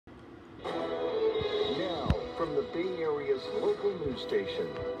from the Bay Area's local news station.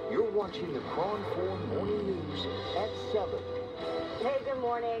 You're watching the KRON 4 Morning News at 7. Hey, good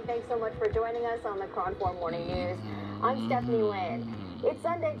morning. Thanks so much for joining us on the KRON 4 Morning News. I'm Stephanie Lynn. It's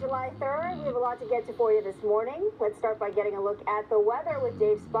Sunday, July 3rd. We have a lot to get to for you this morning. Let's start by getting a look at the weather with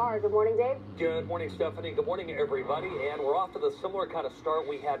Dave Spar. Good morning, Dave. Good morning, Stephanie. Good morning, everybody. And we're off to the similar kind of start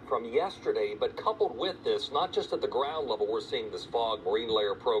we had from yesterday, but coupled with this, not just at the ground level, we're seeing this fog, marine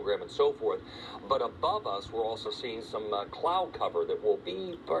layer program, and so forth, but above us, we're also seeing some cloud cover that will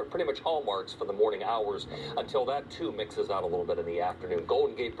be pretty much hallmarks for the morning hours until that, too, mixes out a little bit in the afternoon.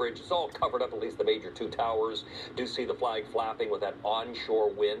 Golden Gate Bridge is all covered up, at least the major two towers. Do see the flag flapping with that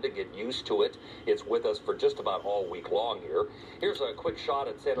onshore wind to get used to it. It's with us for just about all week long here. Here's a quick shot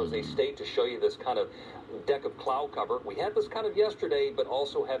at San Jose State to show you this kind of deck of cloud cover. We had this kind of yesterday, but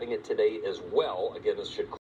also having it today as well. Again, this should